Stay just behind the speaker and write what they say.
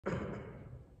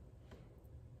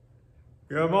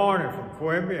Good morning from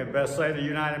Quinby and Bethsaida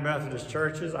United Methodist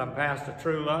Churches. I'm Pastor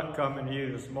Truluck coming to you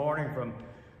this morning from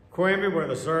Quinby, where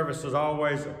the service is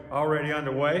already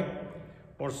underway.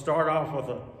 I want to start off with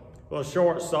a little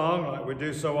short song like we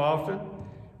do so often.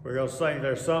 We're going to sing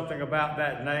There's Something About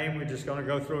That Name. We're just going to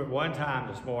go through it one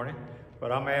time this morning.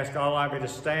 But I'm going to ask all of you to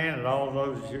stand, and all of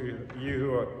those of you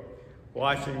who are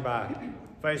watching by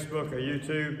Facebook or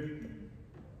YouTube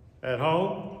at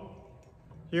home,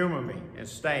 humor me and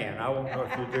stand. I won't know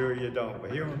if you do or you don't,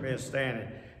 but humor me and stand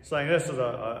and sing. This is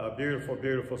a beautiful,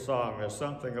 beautiful song. There's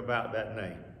something about that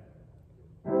name.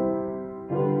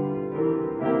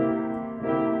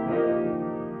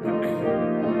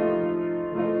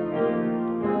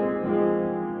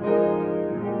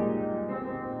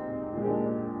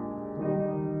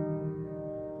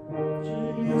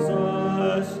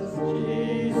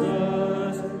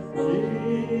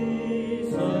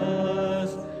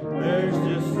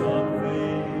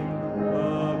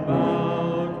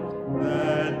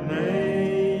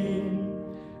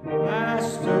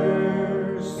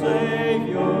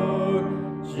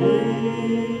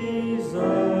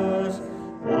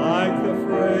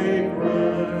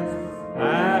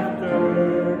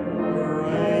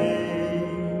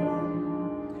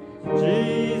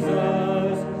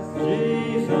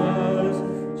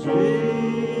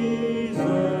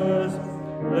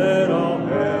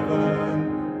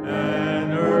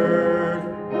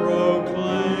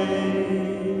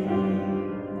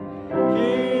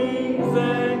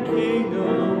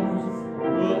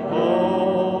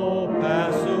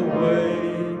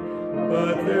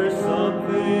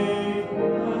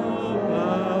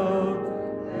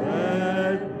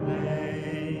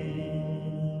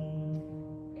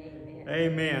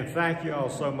 Amen. Thank you all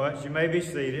so much. You may be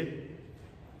seated.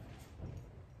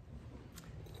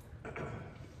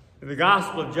 In the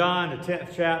Gospel of John, the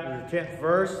 10th chapter, the 10th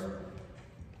verse,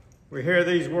 we hear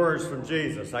these words from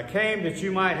Jesus. I came that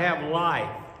you might have life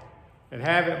and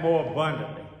have it more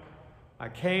abundantly. I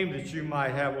came that you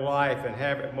might have life and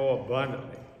have it more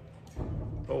abundantly.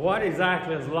 But what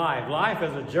exactly is life? Life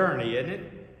is a journey, isn't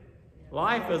it?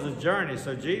 Life is a journey.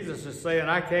 So Jesus is saying,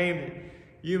 I came that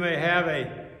you may have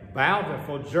a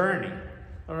bountiful journey.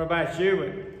 I don't know about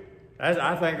you, but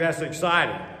I think that's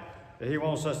exciting, that he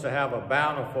wants us to have a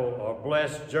bountiful or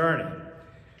blessed journey.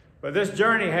 But this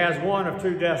journey has one of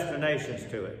two destinations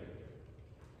to it.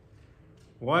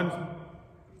 One,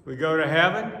 we go to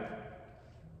heaven.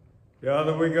 The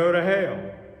other, we go to hell.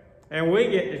 And we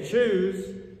get to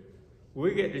choose.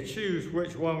 We get to choose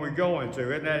which one we're going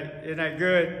to. Isn't that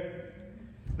good?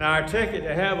 Now, our ticket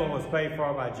to heaven was paid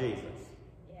for by Jesus.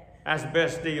 That's the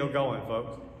best deal going,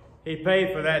 folks. He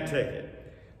paid for that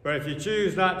ticket. But if you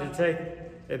choose not to take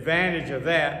advantage of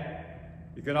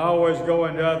that, you can always go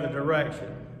in the other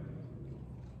direction.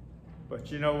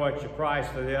 But you know what your price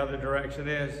for the other direction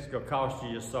is? It's going to cost you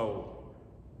your soul.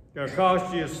 It's going to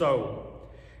cost you your soul.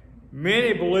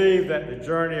 Many believe that the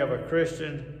journey of a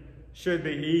Christian should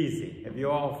be easy. Have you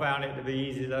all found it to be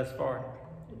easy thus far?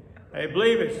 They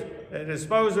believe it's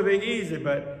supposed to be easy,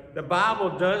 but the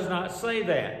Bible does not say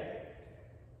that.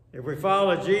 If we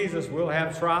follow Jesus, we'll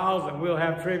have trials and we'll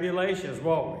have tribulations,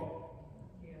 won't we?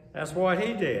 That's what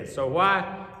he did. So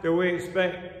why do we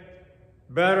expect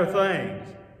better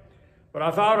things? But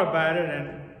I thought about it,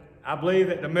 and I believe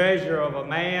that the measure of a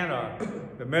man or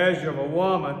the measure of a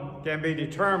woman can be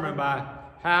determined by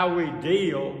how we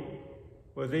deal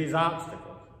with these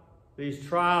obstacles, these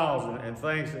trials and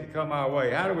things that come our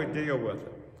way. How do we deal with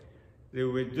them?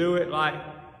 Do we do it like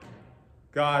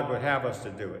God would have us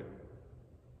to do it?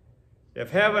 If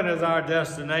heaven is our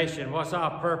destination, what's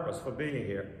our purpose for being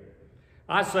here?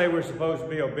 I say we're supposed to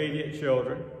be obedient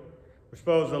children. We're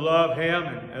supposed to love him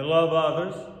and love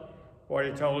others, what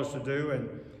he told us to do. And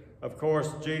of course,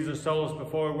 Jesus told us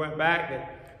before we went back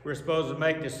that we're supposed to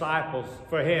make disciples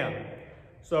for him.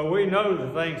 So we know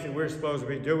the things that we're supposed to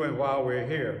be doing while we're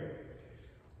here.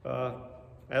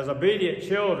 As obedient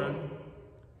children,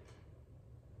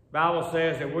 the Bible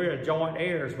says that we are joint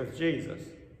heirs with Jesus.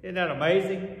 Isn't that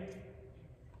amazing?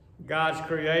 God's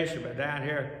creation, but down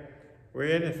here,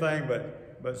 we're anything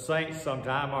but saints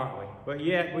sometime, aren't we? But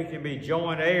yet we can be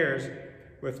joint heirs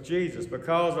with Jesus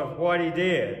because of what he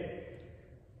did.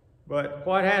 But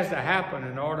what has to happen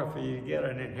in order for you to get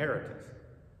an inheritance?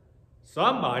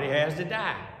 Somebody has to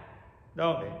die,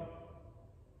 don't they?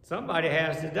 Somebody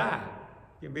has to die.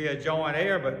 You can be a joint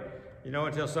heir, but you know,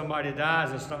 until somebody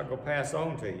dies, it's not going to pass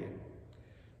on to you.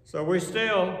 So we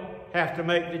still have to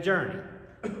make the journey.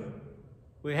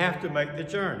 We have to make the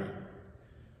journey.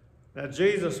 Now,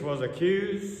 Jesus was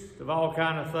accused of all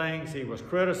kinds of things. He was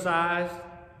criticized,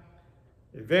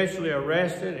 eventually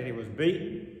arrested, and he was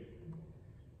beaten.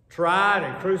 tried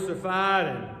and crucified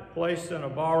and placed in a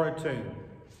borrowed tomb.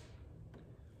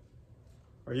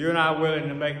 Are you and I willing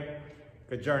to make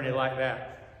a journey like that?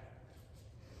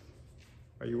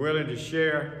 Are you willing to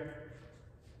share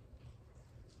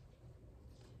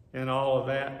in all of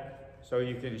that so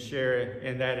you can share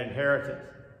in that inheritance?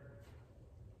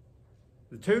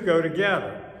 The two go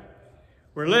together.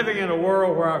 We're living in a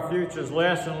world where our future is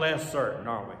less and less certain,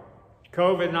 aren't we?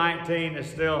 COVID-19 is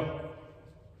still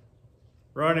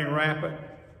running rampant,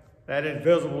 that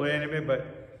invisible enemy,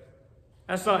 but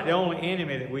that's not the only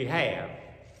enemy that we have.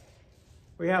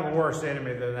 We have a worse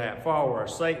enemy than that, far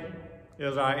worse. Satan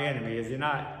is our enemy, is he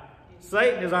not?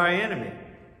 Satan is our enemy.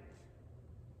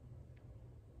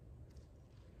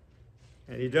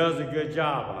 And he does a good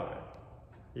job of it.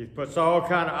 He puts all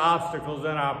kind of obstacles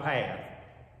in our path,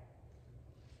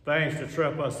 things to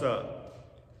trip us up.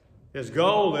 His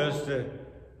goal is to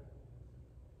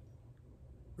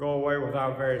go away with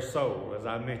our very soul, as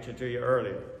I mentioned to you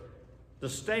earlier. The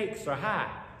stakes are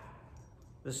high.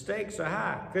 The stakes are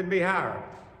high. Couldn't be higher.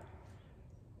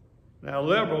 Now,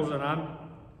 liberals, and I'm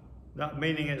not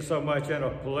meaning it so much in a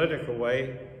political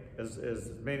way as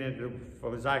meaning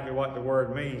for exactly what the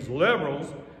word means.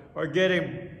 Liberals are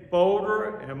getting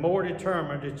bolder and more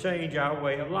determined to change our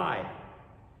way of life.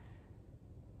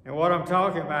 And what I'm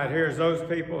talking about here is those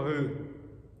people who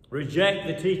reject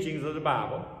the teachings of the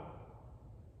Bible.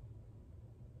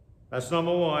 That's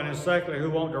number one. And secondly, who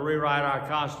want to rewrite our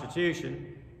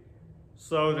Constitution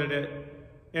so that it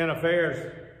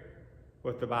interferes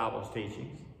with the Bible's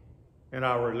teachings and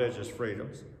our religious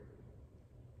freedoms.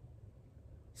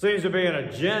 Seems to be an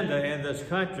agenda in this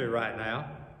country right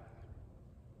now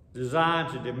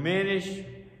designed to diminish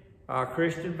our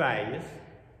Christian values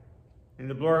and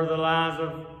to blur the lines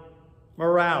of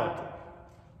morality.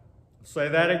 I'll say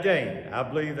that again. I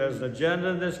believe there's an agenda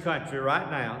in this country right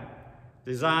now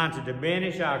designed to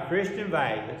diminish our Christian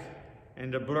values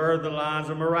and to blur the lines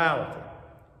of morality.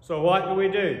 So what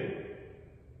do?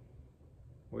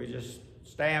 We just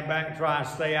stand back and try and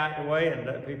stay out the way and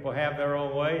let people have their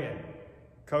own way and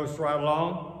coast right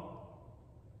along?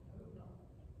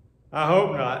 I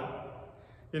hope not.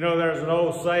 You know, there's an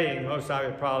old saying, most of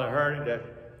you probably heard it, that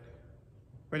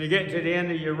when you get to the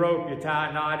end of your rope, you tie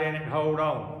a knot in it and hold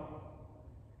on.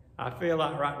 I feel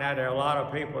like right now there are a lot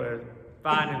of people that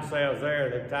find themselves there.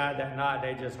 They've tied that knot,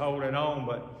 they just holding on,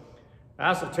 but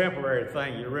that's a temporary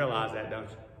thing. You realize that, don't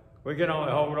you? We can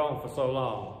only hold on for so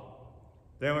long.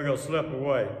 Then we're going to slip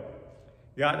away.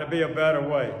 Got to be a better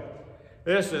way.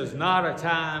 This is not a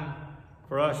time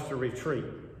for us to retreat.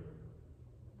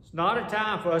 It's not a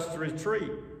time for us to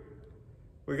retreat.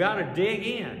 We got to dig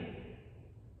in.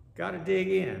 Got to dig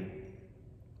in.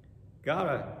 Got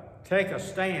to take a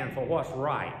stand for what's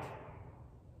right.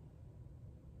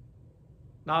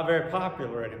 Not very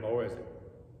popular anymore, is it?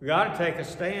 We got to take a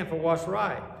stand for what's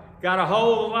right. Got to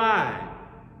hold the line.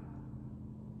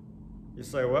 You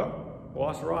say, well,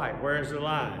 what's right? Where's the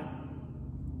line?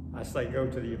 I say, go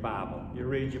to your Bible. You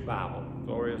read your Bible.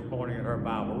 Gloria's pointing at her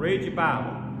Bible. Read your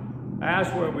Bible.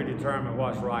 That's where we determine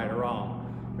what's right or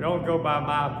wrong. We don't go by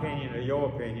my opinion or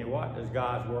your opinion. What does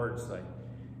God's Word say?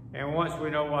 And once we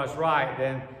know what's right,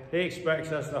 then He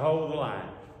expects us to hold the line.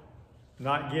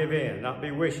 Not give in. Not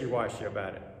be wishy-washy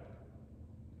about it.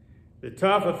 The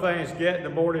tougher things get, the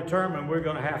more determined we're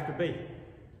going to have to be.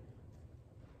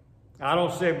 I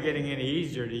don't see them getting any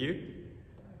easier to you.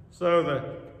 So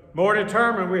the more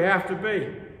determined we have to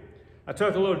be. I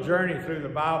took a little journey through the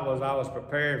Bible as I was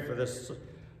preparing for this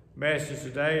message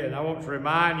today, and I want to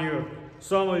remind you of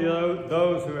some of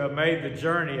those who have made the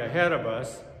journey ahead of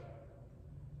us.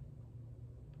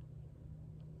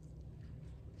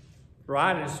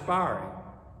 Right inspiring.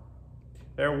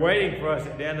 They're waiting for us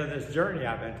at the end of this journey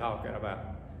I've been talking about.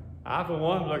 I, for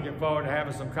one, am looking forward to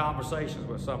having some conversations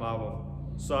with some of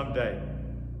them someday.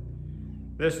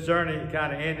 This journey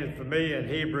kind of ended for me in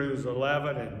Hebrews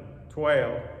 11 and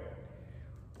 12,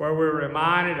 where we're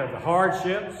reminded of the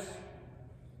hardships,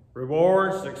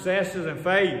 rewards, successes, and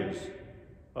failures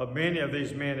of many of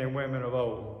these men and women of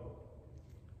old.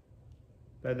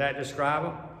 Doesn't that describe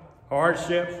them?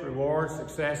 Hardships, rewards,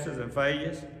 successes, and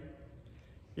failures.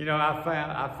 You know,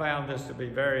 I found this to be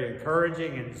very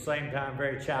encouraging and at the same time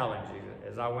very challenging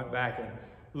as I went back and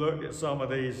looked at some of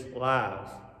these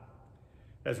lives.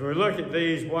 As we look at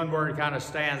these, one word kind of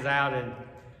stands out in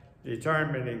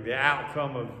determining the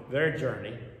outcome of their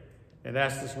journey, and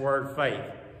that's this word faith.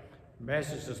 The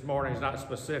message this morning is not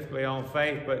specifically on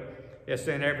faith, but it's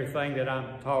in everything that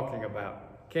I'm talking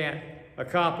about. Can't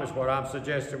accomplish what I'm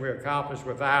suggesting we accomplish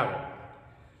without it.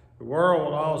 The world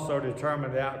will also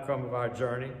determine the outcome of our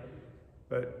journey,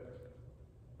 but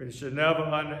We should never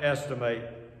underestimate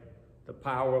the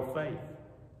power of faith.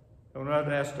 Don't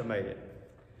underestimate it.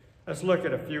 Let's look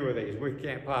at a few of these. We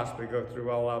can't possibly go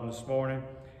through all of them this morning.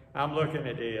 I'm looking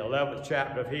at the 11th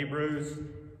chapter of Hebrews.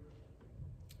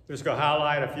 Just going to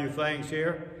highlight a few things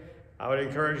here. I would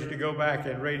encourage you to go back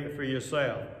and read it for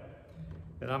yourself.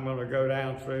 And I'm going to go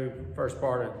down through the first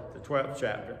part of the 12th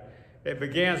chapter. It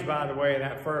begins, by the way, in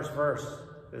that first verse,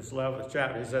 this 11th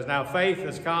chapter. He says, now faith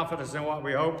is confidence in what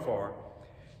we hope for,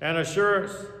 and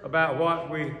assurance about what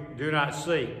we do not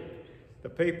see. The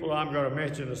people I'm going to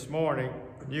mention this morning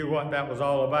knew what that was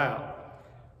all about.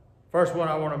 First one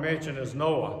I want to mention is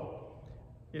Noah.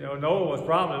 You know, Noah was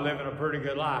probably living a pretty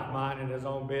good life, minding his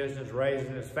own business,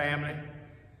 raising his family.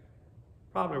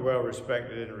 Probably well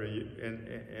respected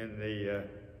in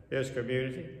his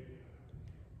community.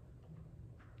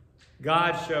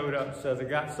 God showed up and says, I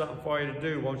got something for you to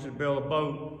do. I want you to build a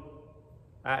boat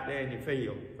out there in your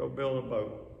field. Go build a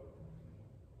boat.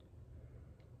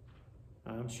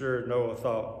 I'm sure Noah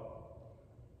thought,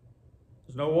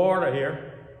 there's no water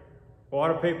here.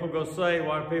 What are people going to say?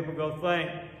 What are people going to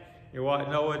think? You know what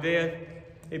Noah did?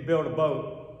 He built a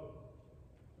boat.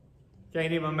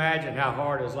 Can't even imagine how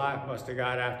hard his life must have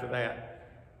got after that.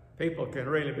 People can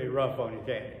really be rough on you,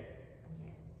 can't they?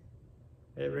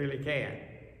 They really can.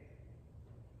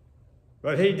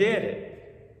 But he did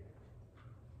it.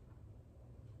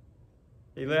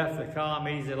 He left the calm,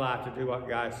 easy life to do what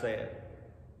God said.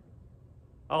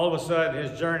 All of a sudden,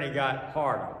 his journey got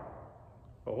harder.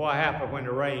 But what happened when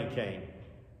the rain came?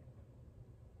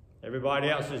 Everybody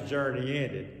else's journey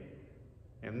ended,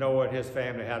 and Noah and his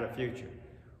family had a future.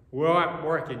 We aren't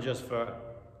working just for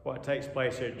what takes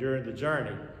place here during the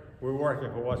journey. We're working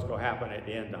for what's going to happen at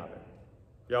the end of it.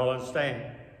 Y'all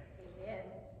understand? Amen.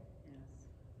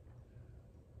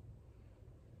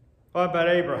 What about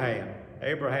Abraham?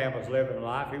 Abraham was living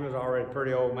life. He was already a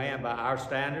pretty old man by our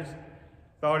standards.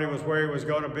 Thought he was where he was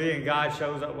going to be, and God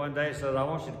shows up one day and says, I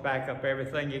want you to pack up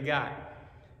everything you got.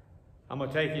 I'm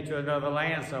going to take you to another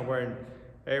land somewhere. And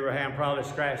Abraham probably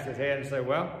scratched his head and said,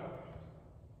 well,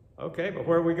 okay, but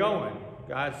where are we going?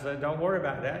 God said, don't worry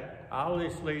about that. I'll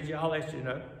just lead you. I'll let you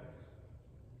know.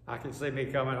 I can see me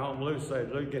coming home. Luke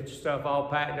said, Luke, get your stuff all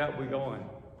packed up. We're going.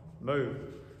 Move.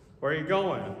 Where are you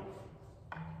going?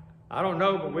 I don't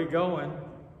know, but we're going.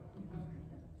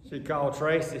 She called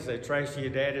Tracy, said, Tracy, your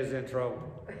daddy's in trouble.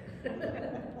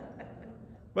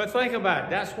 But think about it.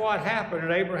 That's what happened.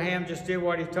 And Abraham just did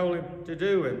what he told him to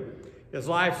do. And his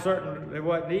life certainly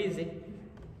wasn't easy.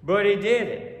 But he did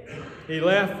it. He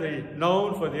left the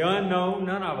known for the unknown.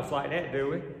 None of us like that,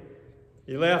 do we?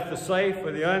 He left the safe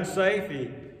for the unsafe.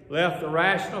 He left the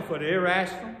rational for the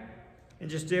irrational. And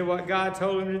just did what God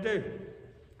told him to do.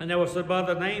 And there were some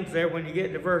other names there. When you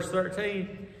get to verse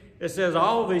 13, it says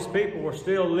all these people were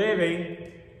still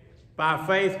living by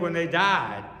faith when they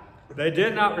died. They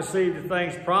did not receive the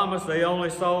things promised. They only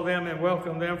saw them and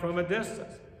welcomed them from a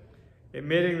distance,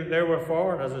 admitting that they were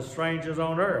foreigners and strangers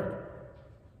on earth.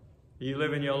 You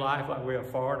living your life like we're a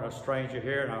foreigner, a stranger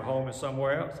here, and our home is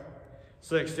somewhere else.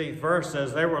 16th verse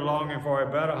says they were longing for a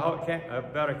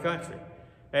better country,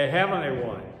 a heavenly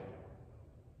one.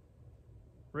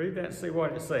 Read that and see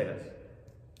what it says.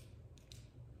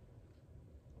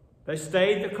 They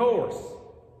stayed the course.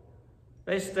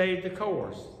 They stayed the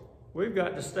course. We've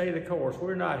got to stay the course.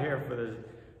 We're not here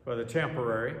for the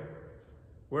temporary.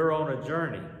 We're on a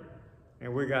journey,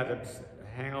 and we got to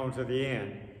hang on to the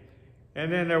end.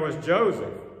 And then there was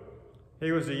Joseph.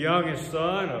 He was the youngest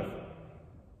son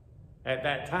at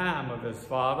that time of his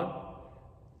father.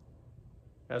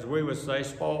 As we would say,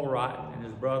 spoiled rotten, and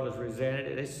his brothers resented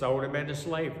it. They sold him into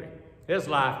slavery. His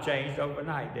life changed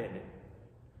overnight, didn't it?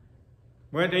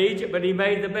 Went to Egypt, but he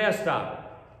made the best of it.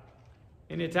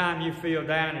 Anytime you feel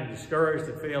down and discouraged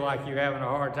and feel like you're having a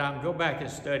hard time, go back and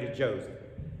study Joseph.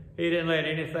 He didn't let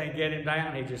anything get him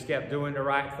down. He just kept doing the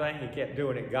right thing. He kept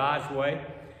doing it God's way.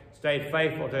 Stayed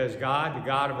faithful to his God, the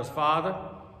God of his father.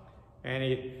 And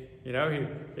he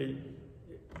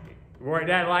worked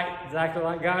out exactly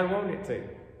like God wanted it to.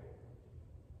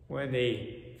 When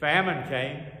the famine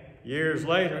came, years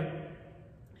later,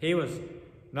 he was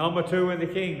number 2 in the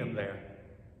kingdom there.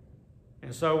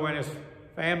 And so when his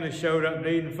family showed up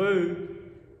needing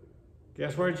food,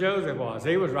 guess where Joseph was?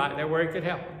 He was right there where he could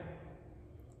help them.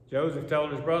 Joseph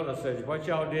told his brother, says, what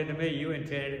y'all did to me, you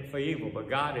intended it for evil, but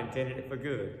God intended it for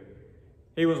good.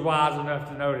 He was wise enough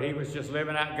to know that he was just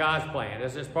living out God's plan.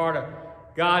 This is part of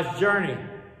God's journey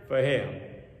for him.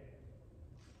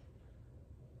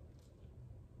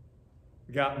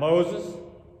 We got Moses.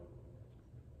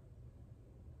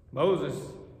 Moses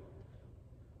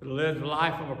lived the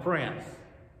life of a prince.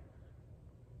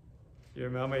 You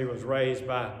remember he was raised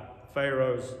by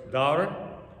Pharaoh's daughter.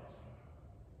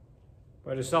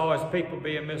 But he saw his people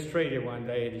being mistreated one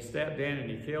day, and he stepped in and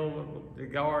he killed the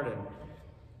guard and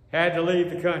had to leave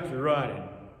the country running.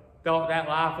 Thought that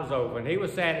life was over. And he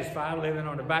was satisfied living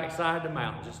on the backside of the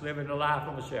mountain, just living the life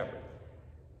of a shepherd.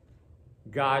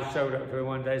 God showed up to him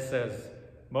one day and says,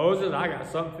 Moses, I got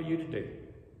something for you to do.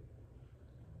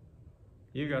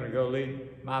 You're going to go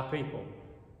lead my people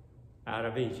out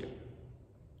of Egypt.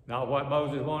 Not what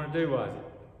Moses wanted to do, was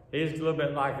it? He's a little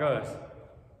bit like us.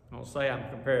 I don't say I'm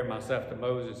comparing myself to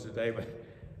Moses today, but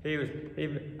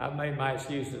I've made my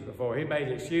excuses before. He made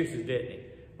excuses, didn't he?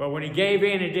 But when he gave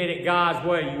in and did it God's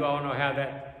way, you all know how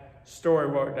that story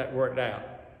worked out.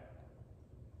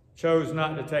 Chose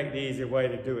not to take the easy way,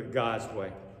 to do it God's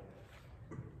way.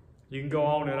 You can go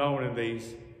on and on in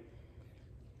these.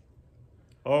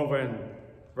 Over in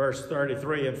verse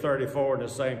 33 and 34 in the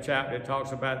same chapter, it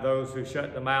talks about those who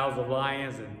shut the mouths of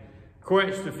lions and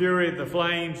quench the fury of the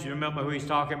flames. You remember who he's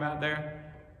talking about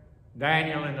there?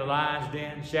 Daniel in the lion's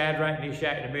den, Shadrach,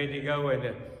 Meshach, and Abednego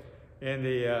in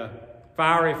the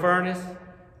fiery furnace.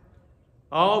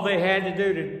 All they had to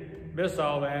do to miss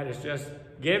all that is just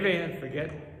give in,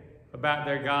 forget about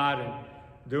their God, and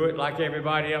do it like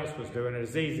everybody else was doing.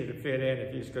 It's easy to fit in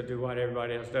if you just go do what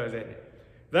everybody else does, isn't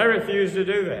it? They refused to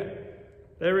do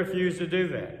that. They refused to do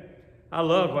that. I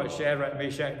love what Shadrach,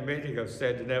 Meshach, and Abednego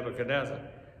said to Nebuchadnezzar.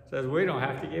 Says, we don't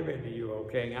have to give in to you, O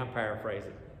king. I'm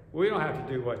paraphrasing. We don't have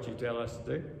to do what you tell us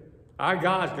to do. Our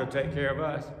God's going to take care of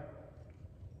us.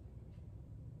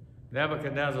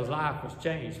 Nebuchadnezzar's life was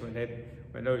changed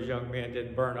when those young men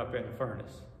didn't burn up in the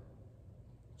furnace.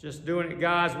 Just doing it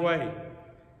God's way.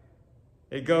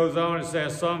 It goes on and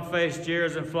says, some faced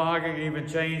jeers and flogging, even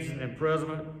chains and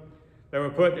imprisonment. They were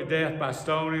put to death by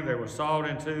stoning. They were sawed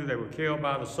in two. They were killed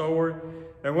by the sword.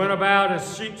 They went about in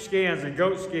sheepskins and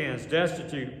goatskins,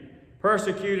 destitute,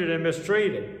 persecuted, and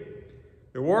mistreated.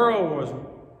 The world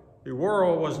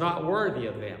was not worthy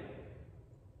of them.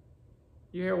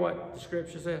 You hear what the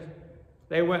scripture says?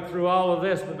 They went through all of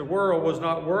this, but the world was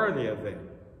not worthy of them.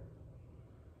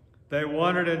 They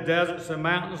wandered in deserts and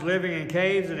mountains, living in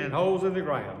caves and in holes in the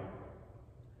ground.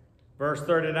 Verse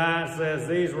 39 says,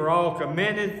 these were all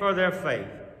commended for their faith,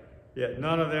 yet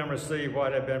none of them received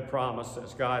what had been promised,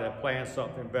 since God had planned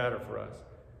something better for us.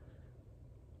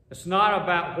 It's not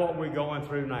about what we're going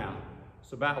through now.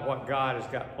 It's about what God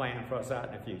has got planned for us out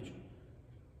in the future.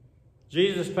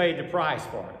 Jesus paid the price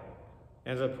for it.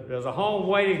 And there's a home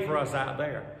waiting for us out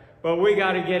there. But we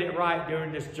got to get it right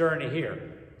during this journey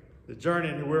here. The journey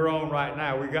that we're on right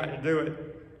now, we got to do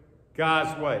it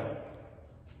God's way.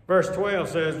 Verse 12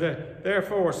 says that,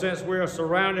 therefore, since we are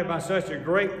surrounded by such a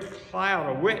great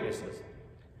cloud of witnesses.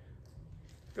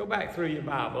 Go back through your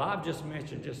Bible. I've just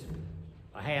mentioned just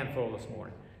a handful this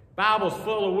morning. Bible's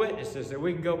full of witnesses that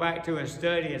we can go back to and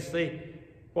study and see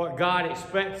what God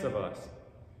expects of us.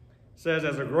 It says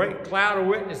there's a great cloud of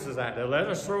witnesses out there. Let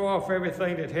us throw off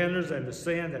everything that hinders and the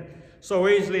sin that so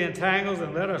easily entangles,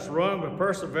 and let us run with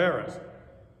perseverance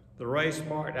the race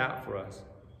marked out for us.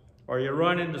 Are you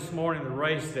running this morning the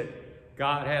race that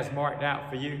God has marked out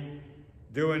for you,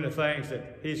 doing the things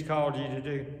that He's called you to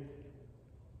do?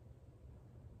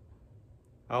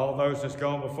 All those that's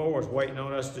gone before us waiting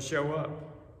on us to show up.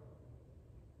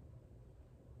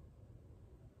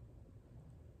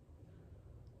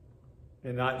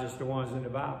 And not just the ones in the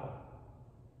Bible.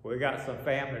 We got some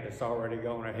family that's already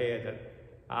gone ahead that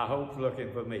I hope's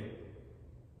looking for me.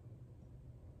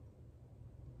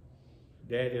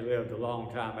 Daddy lived a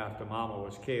long time after Mama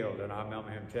was killed, and I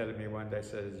remember him telling me one day,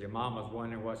 says, your mama's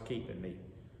wondering what's keeping me.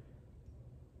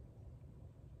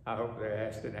 I hope they're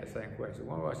asking that same question.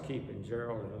 What's keeping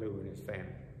Gerald and Lou and his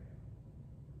family?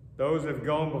 Those that have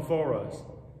gone before us,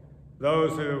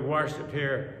 those who have worshiped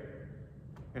here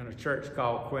in a church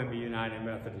called Quinby United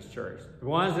Methodist Church, the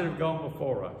ones that have gone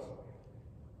before us.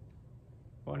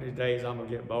 One of these days I'm going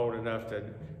to get bold enough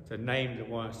to name the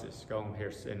ones that's gone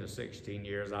here in the 16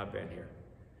 years I've been here.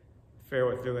 Fear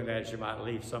with doing that, you might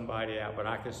leave somebody out, but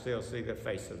I can still see their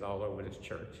faces all over this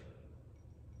church.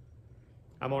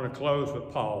 I'm going to close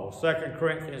with Paul. 2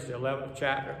 Corinthians, the 11th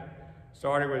chapter,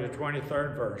 starting with the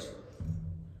 23rd verse.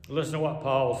 Listen to what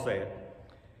Paul said.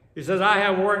 He says, I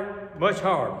have worked much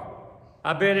harder.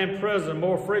 I've been in prison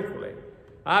more frequently.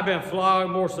 I've been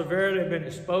flogged more severely, been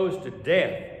exposed to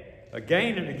death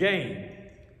again and again.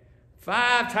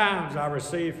 5 times I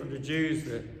received from the Jews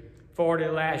the 40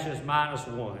 lashes minus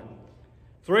 1.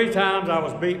 3 times I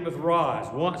was beaten with rods.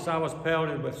 Once I was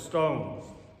pelted with stones.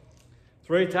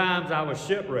 3 times I was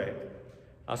shipwrecked.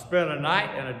 I spent a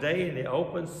night and a day in the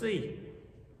open sea.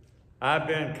 I've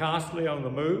been constantly on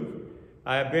the move,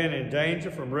 I have been in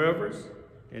danger from rivers,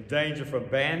 in danger from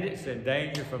bandits, in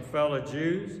danger from fellow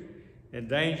Jews, in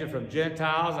danger from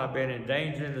Gentiles. I've been in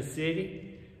danger in the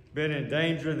city, been in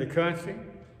danger in the country,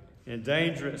 in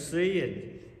danger at sea,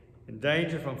 and in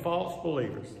danger from false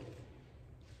believers.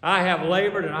 I have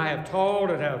labored and I have toiled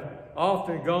and have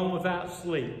often gone without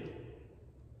sleep.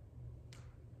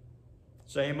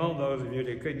 Shame on those of you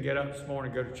that couldn't get up this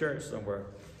morning and go to church somewhere.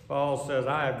 Paul says,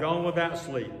 I have gone without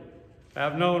sleep. I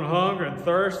have known hunger and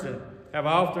thirst and have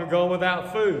often gone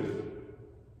without food.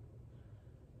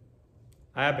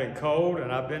 I have been cold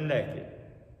and I've been naked.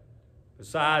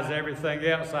 Besides everything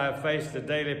else, I have faced the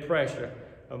daily pressure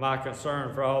of my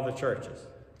concern for all the churches.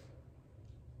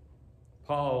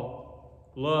 Paul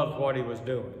loved what he was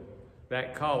doing,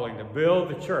 that calling to build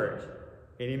the church.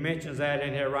 And he mentions that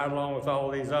in here right along with all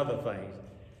these other things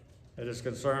that is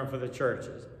concerned for the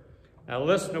churches. Now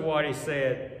listen to what he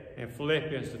said in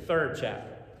Philippians, the 3rd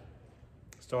chapter,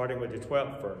 starting with the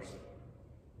 12th verse.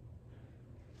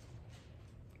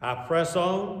 I press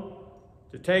on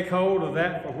to take hold of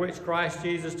that for which Christ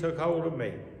Jesus took hold of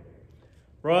me.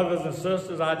 Brothers and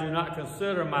sisters, I do not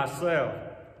consider myself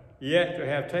yet to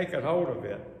have taken hold of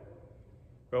it.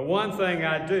 But one thing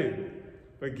I do,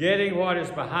 forgetting what is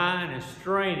behind and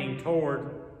straining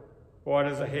toward what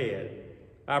is ahead,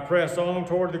 I press on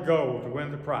toward the goal to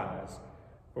win the prize,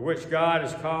 for which God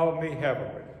has called me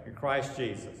heavenward in Christ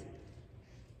Jesus.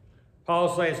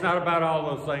 Paul says it's not about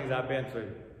all those things I've been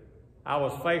through. I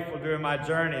was faithful during my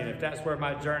journey, and if that's where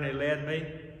my journey led me,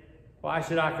 why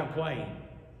should I complain?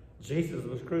 Jesus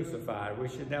was crucified. We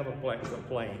should never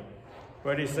complain.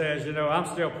 But he says, you know, I'm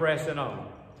still pressing on.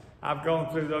 I've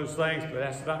gone through those things, but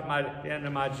that's not the end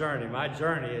of my journey. My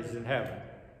journey is in heaven.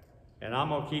 And I'm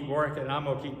going to keep working, I'm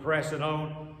going to keep pressing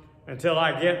on until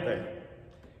I get there.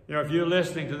 You know, if you're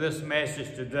listening to this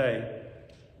message today,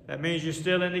 that means you're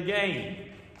still in the game.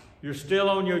 You're still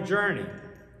on your journey.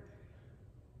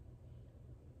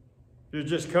 You're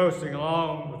just coasting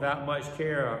along without much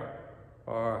care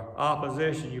or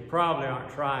opposition. You probably aren't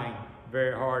trying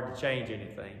very hard to change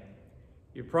anything.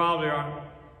 You probably aren't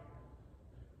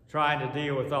trying to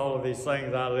deal with all of these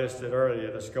things I listed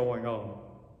earlier that's going on.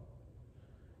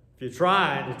 If you're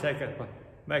trying to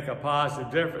make a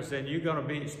positive difference, then you're going to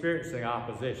be experiencing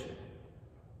opposition.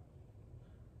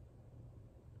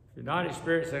 If you're not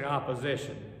experiencing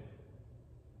opposition,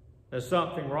 there's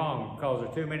something wrong, because there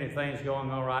are too many things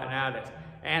going on right now that's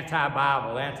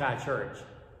anti-Bible, anti-church.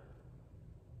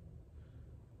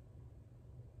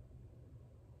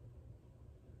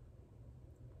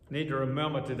 Need to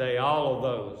remember today all of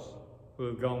those who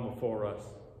have gone before us.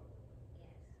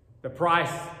 The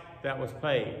price that was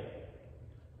paid,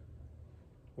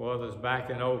 whether it's back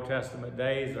in Old Testament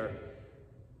days or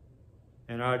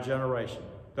in our generation.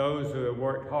 Those who have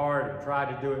worked hard and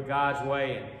tried to do it God's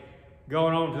way and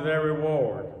going on to their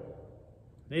reward.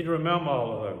 Need to remember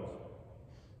all of those.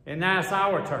 And now it's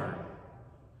our turn.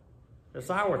 It's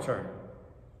our turn.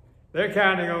 They're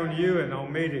counting on you and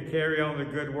on me to carry on the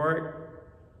good work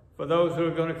for those who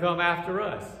are going to come after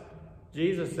us.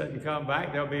 Jesus didn't come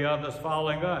back. There'll be others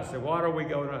following us. And what are we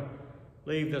going to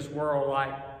leave this world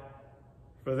like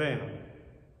for them?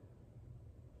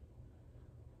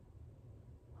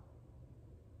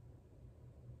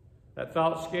 That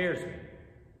thought scares me.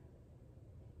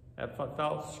 That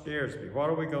thought scares me. What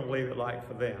are we going to leave it like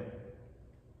for them?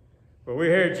 But we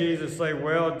hear Jesus say,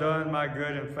 well done, my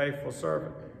good and faithful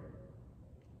servant.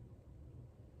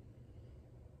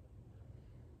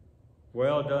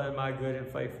 Well done, my good and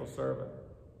faithful servant.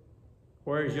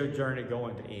 Where is your journey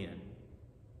going to end?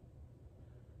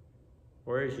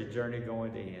 Where is your journey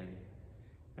going to end?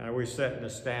 And are we setting the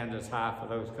standards high for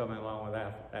those coming along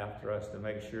after us to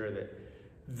make sure that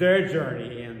their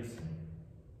journey ends?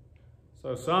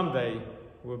 So someday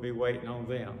we'll be waiting on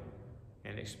them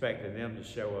and expecting them to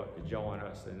show up to join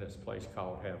us in this place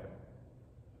called heaven.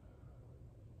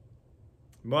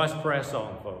 Must press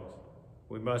on, folks.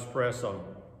 We must press on.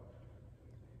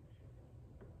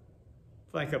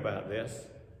 Think about this.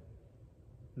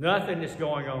 Nothing that's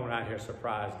going on out here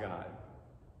surprised God.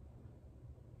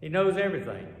 He knows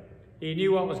everything. He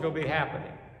knew what was going to be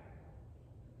happening.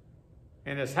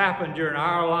 And it's happened during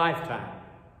our lifetime.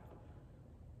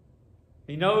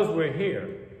 He knows we're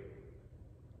here.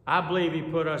 I believe he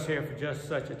put us here for just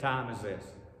such a time as this.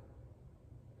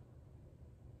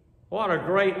 What a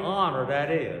great honor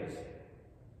that is,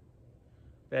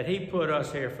 that he put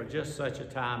us here for just such a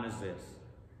time as this.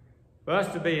 For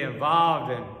us to be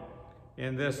involved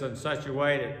in this in such a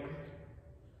way that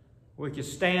we can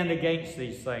stand against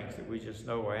these things that we just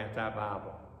know are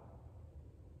anti-Bible.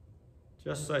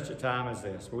 Just such a time as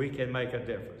this, we can make a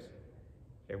difference.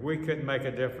 If we couldn't make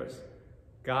a difference,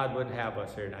 God wouldn't have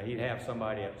us here now. He'd have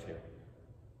somebody else here.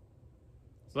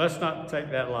 So let's not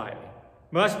take that lightly.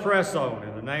 Must press on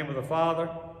in the name of the Father,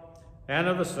 and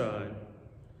of the Son,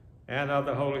 and of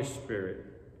the Holy Spirit.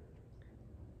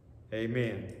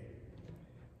 Amen.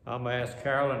 I'm going to ask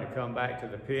Carolyn to come back to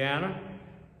the piano.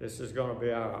 This is going to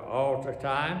be our altar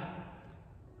time.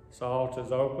 This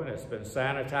altar's open. It's been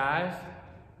sanitized.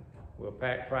 We'll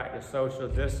practice social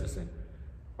distancing.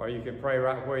 Or you can pray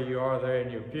right where you are there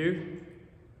in your pew.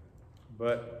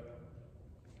 But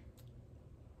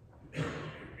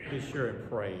be sure and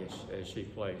pray as she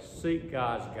plays. Seek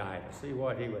God's guidance. See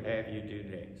what He would have you do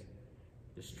next.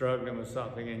 If you're struggling with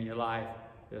something in your life,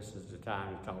 this is the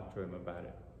time to talk to Him about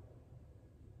it.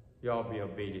 Y'all be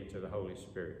obedient to the Holy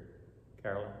Spirit.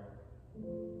 Carolyn?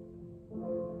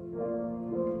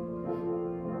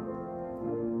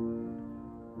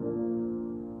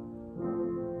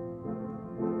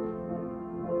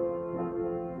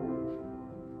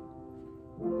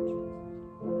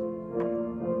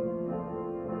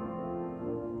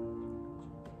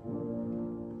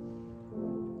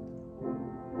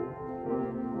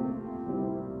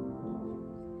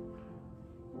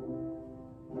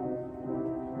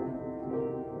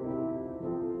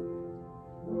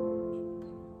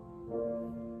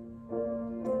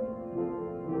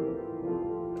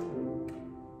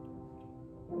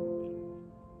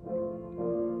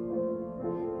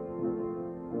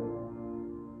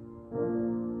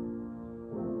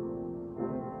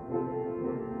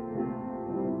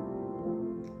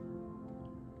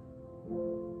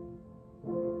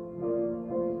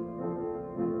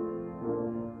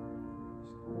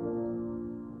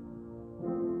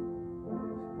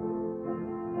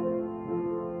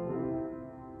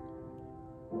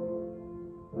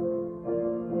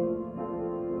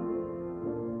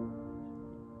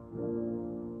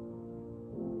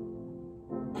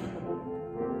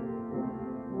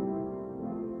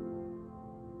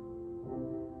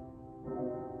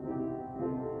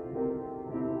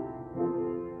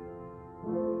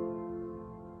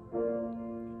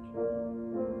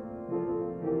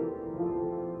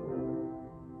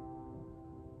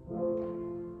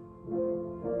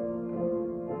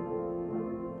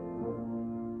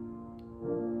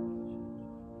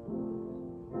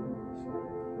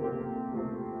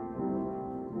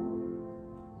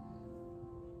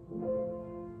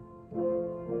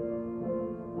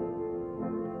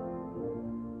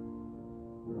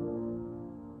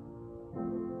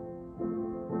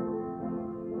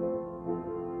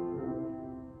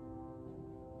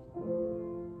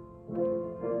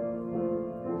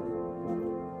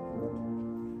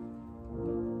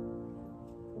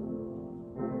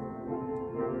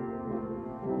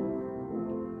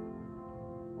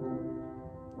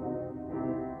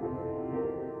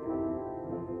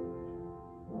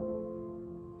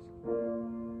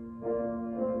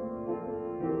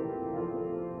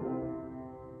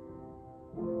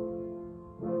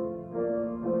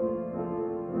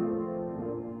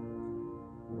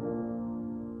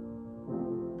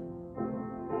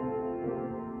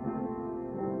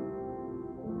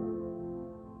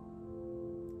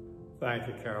 Thank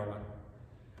you, Carolyn.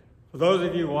 For those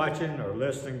of you watching or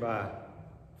listening by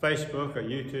Facebook or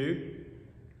YouTube,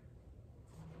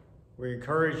 we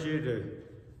encourage you to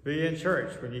be in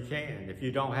church when you can. If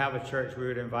you don't have a church, we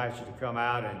would invite you to come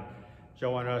out and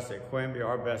join us at Quinby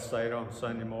or Bethsaida on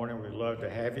Sunday morning. We'd love to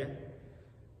have you.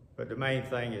 But the main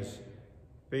thing is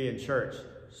be in church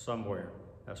somewhere.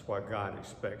 That's what God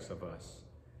expects of us.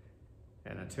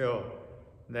 And until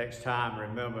next time,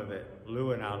 remember that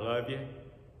Lou and I love you.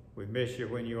 We miss you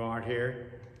when you aren't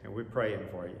here, and we're praying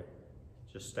for you.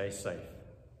 Just stay safe.